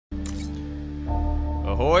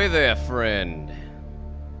Ahoy there, friend.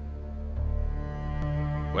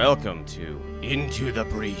 Welcome to Into the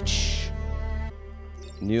Breach.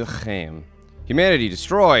 Nurheim. Humanity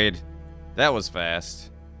destroyed. That was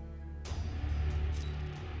fast.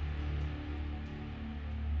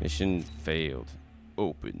 Mission failed.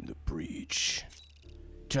 Open the breach.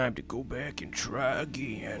 Time to go back and try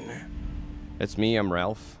again. That's me, I'm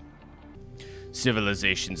Ralph.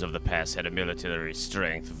 Civilizations of the past had a military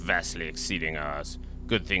strength vastly exceeding ours.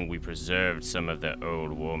 Good thing we preserved some of the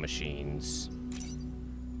old war machines.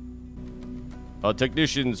 Our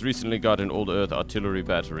technicians recently got an old Earth artillery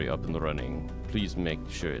battery up and running. Please make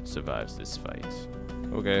sure it survives this fight.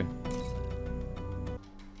 Okay.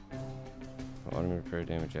 Automatic repair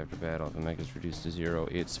damage after battle. If the mech is reduced to 0,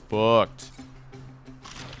 it's fucked.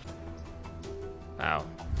 Ow.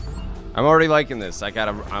 I'm already liking this.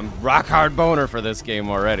 I'm rock hard boner for this game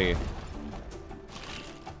already.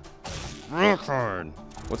 Rock hard.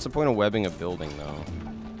 What's the point of webbing a building though?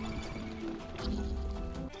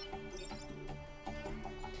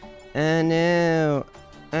 I know.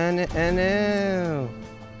 I know.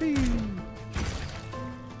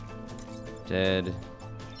 Dead.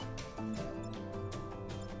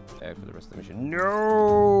 Back for the rest of the mission.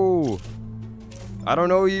 No! I don't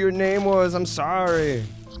know who your name was. I'm sorry.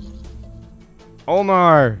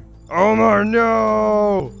 Omar! Omar,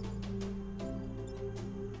 no!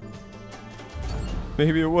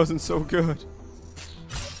 Maybe it wasn't so good.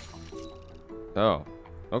 Oh,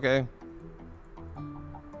 okay.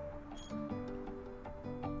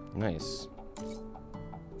 Nice.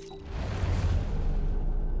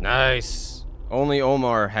 Nice! Only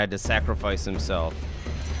Omar had to sacrifice himself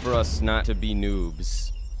for us not to be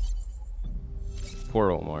noobs. Poor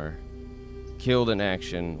Omar. Killed in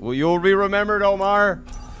action. Well, you'll be remembered, Omar!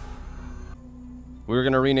 We're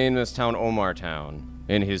gonna rename this town Omar Town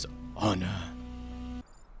in his honor.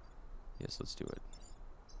 Yes, let's do it.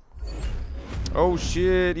 Oh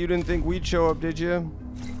shit, you didn't think we'd show up, did you?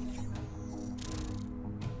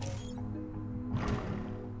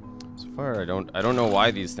 So far, I don't know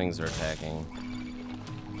why these things are attacking.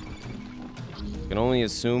 I can only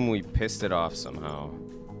assume we pissed it off somehow.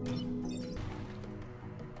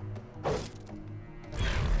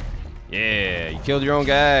 Yeah, you killed your own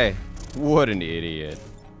guy. What an idiot.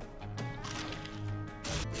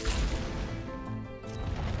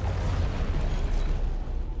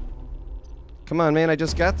 Come on, man, I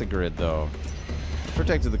just got the grid, though. I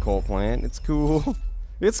protected the coal plant. It's cool.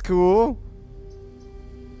 It's cool.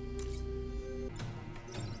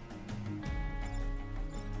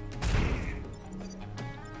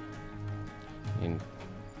 I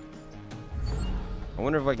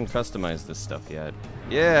wonder if I can customize this stuff yet.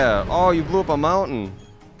 Yeah. Oh, you blew up a mountain.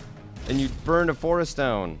 And you burned a forest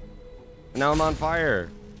down. And now I'm on fire.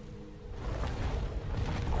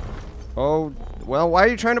 Oh, well, why are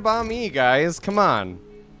you trying to bomb me, guys? Come on.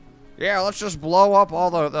 Yeah, let's just blow up all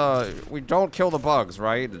the... We don't kill the bugs,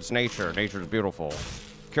 right? It's nature. Nature's beautiful.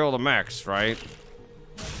 Kill the mechs, right?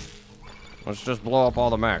 Let's just blow up all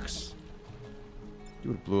the mechs.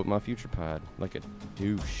 Dude, blew up my future pod. Like a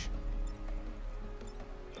douche.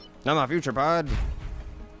 Not my future pod.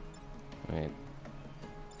 Wait.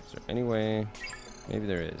 Is there any way? Maybe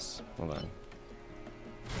there is. Hold on.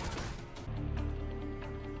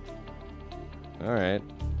 Alright.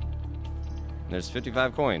 There's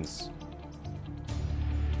 55 coins.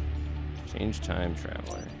 Change time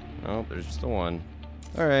traveler. Nope, there's just the one.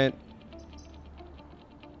 Alright.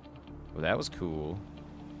 Well, that was cool.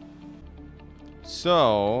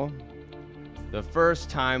 So, the first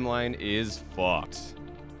timeline is fucked.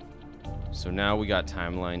 So now we got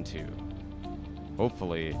timeline 2.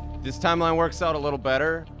 Hopefully, this timeline works out a little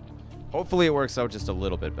better. Hopefully it works out just a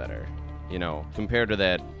little bit better. You know, compared to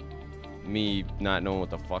that me not knowing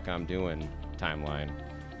what the fuck I'm doing timeline.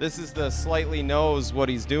 This is the slightly knows what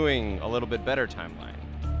he's doing a little bit better timeline.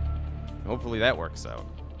 Hopefully that works out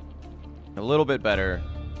a little bit better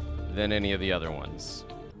than any of the other ones.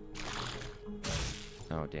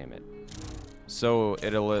 Oh, damn it. So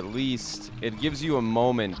it'll at least, it gives you a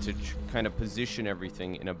moment to kind of position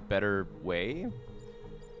everything in a better way.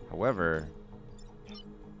 However,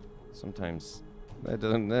 sometimes that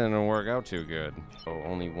doesn't work out too good. Oh,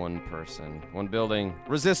 only one person. One building.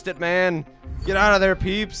 Resist it, man! Get out of there,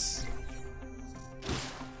 peeps!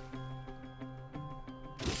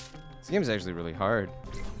 This game's actually really hard.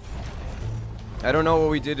 I don't know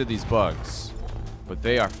what we did to these bugs, but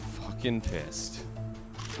they are fucking pissed.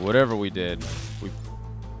 Whatever we did,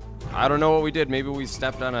 I don't know what we did. Maybe we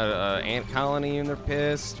stepped on a ant colony and they're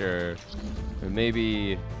pissed, or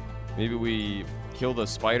maybe we killed a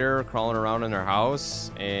spider crawling around in their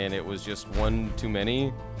house, and it was just one too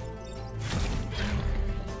many.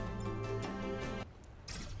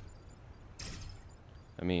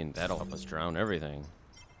 I mean, that'll help us drown everything.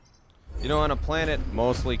 You know, on a planet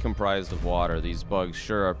mostly comprised of water, these bugs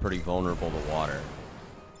sure are pretty vulnerable to water.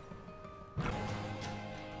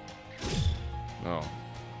 Oh.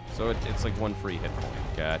 So it's like one free hit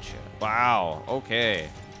point. Gotcha. Wow. Okay.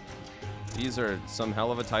 These are some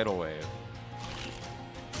hell of a tidal wave.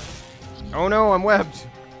 Oh no, I'm webbed.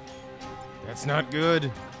 That's not good.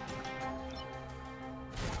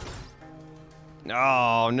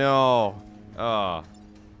 Oh no. Oh.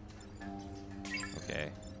 Okay.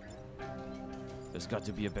 There's got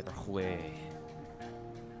to be a better way.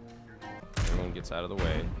 Everyone gets out of the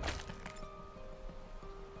way.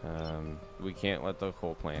 We can't let the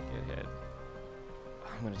coal plant get hit.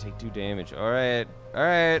 I'm gonna take 2 damage. Alright.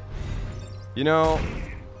 Alright. You know,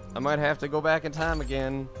 I might have to go back in time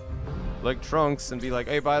again. Like Trunks and be like,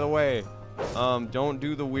 hey, by the way, don't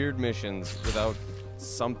do the weird missions without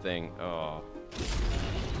something. Oh.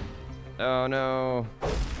 Oh no.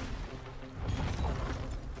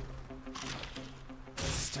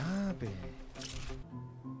 Stop it.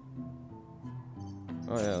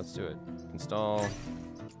 Oh yeah, let's do it. Install.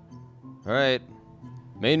 Alright.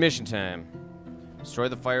 Main mission time. Destroy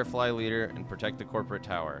the Firefly leader and protect the corporate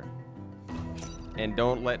tower. And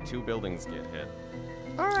don't let 2 buildings get hit.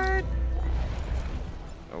 Alright.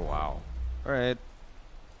 Oh wow. Alright.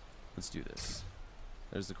 Let's do this.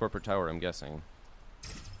 There's the corporate tower, I'm guessing.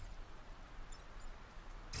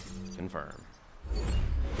 Confirm.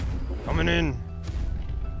 Coming in.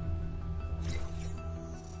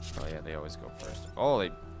 Oh yeah, they always go first. Oh,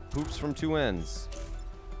 they poops from 2 ends.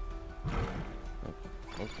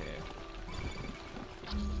 Okay.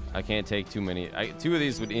 I can't take too many. 2 of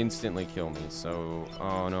these would instantly kill me, so...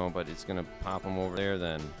 Oh no, but it's gonna pop them over there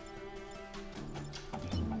then.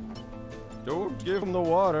 Don't give them the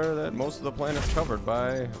water that most of the planet's covered by,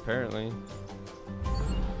 apparently.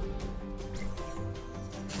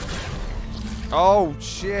 Oh,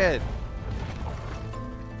 shit!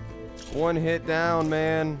 1 hit down,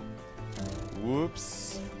 man.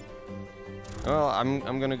 Whoops. Well,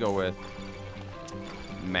 I'm gonna go with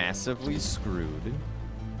massively screwed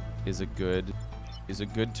is a good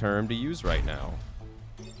term to use right now.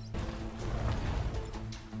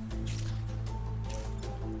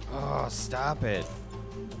 Oh, stop it.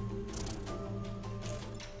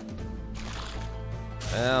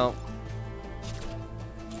 Well,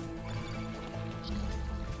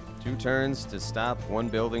 2 turns to stop 1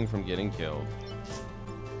 building from getting killed.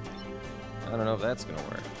 I don't know if that's gonna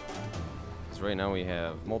work. Because right now we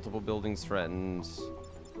have multiple buildings threatened,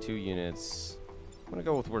 2 units. I'm gonna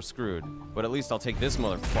go with we're screwed. But at least I'll take this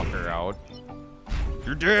motherfucker out.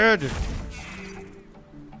 You're dead!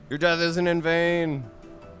 Your death isn't in vain,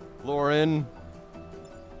 Lauren.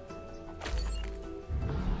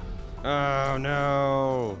 Oh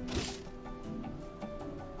no!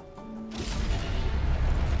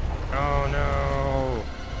 Oh no!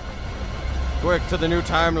 Quick to the new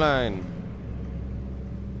timeline!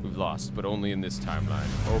 We've lost, but only in this timeline.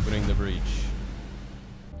 Opening the breach.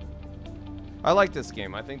 I like this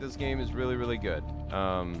game. I think this game is really, really good.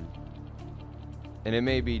 And it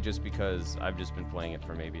may be just because I've just been playing it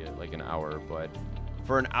for maybe like an hour, but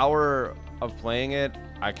for an hour of playing it,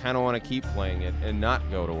 I kind of want to keep playing it and not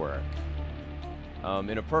go to work.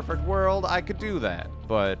 In a perfect world, I could do that,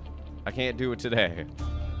 but I can't do it today.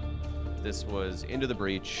 This was Into the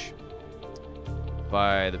Breach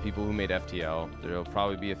by the people who made FTL. There'll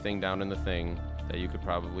probably be a thing down in the thing that you could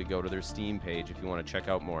probably go to their Steam page if you want to check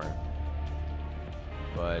out more.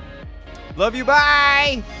 But love you,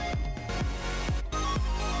 bye!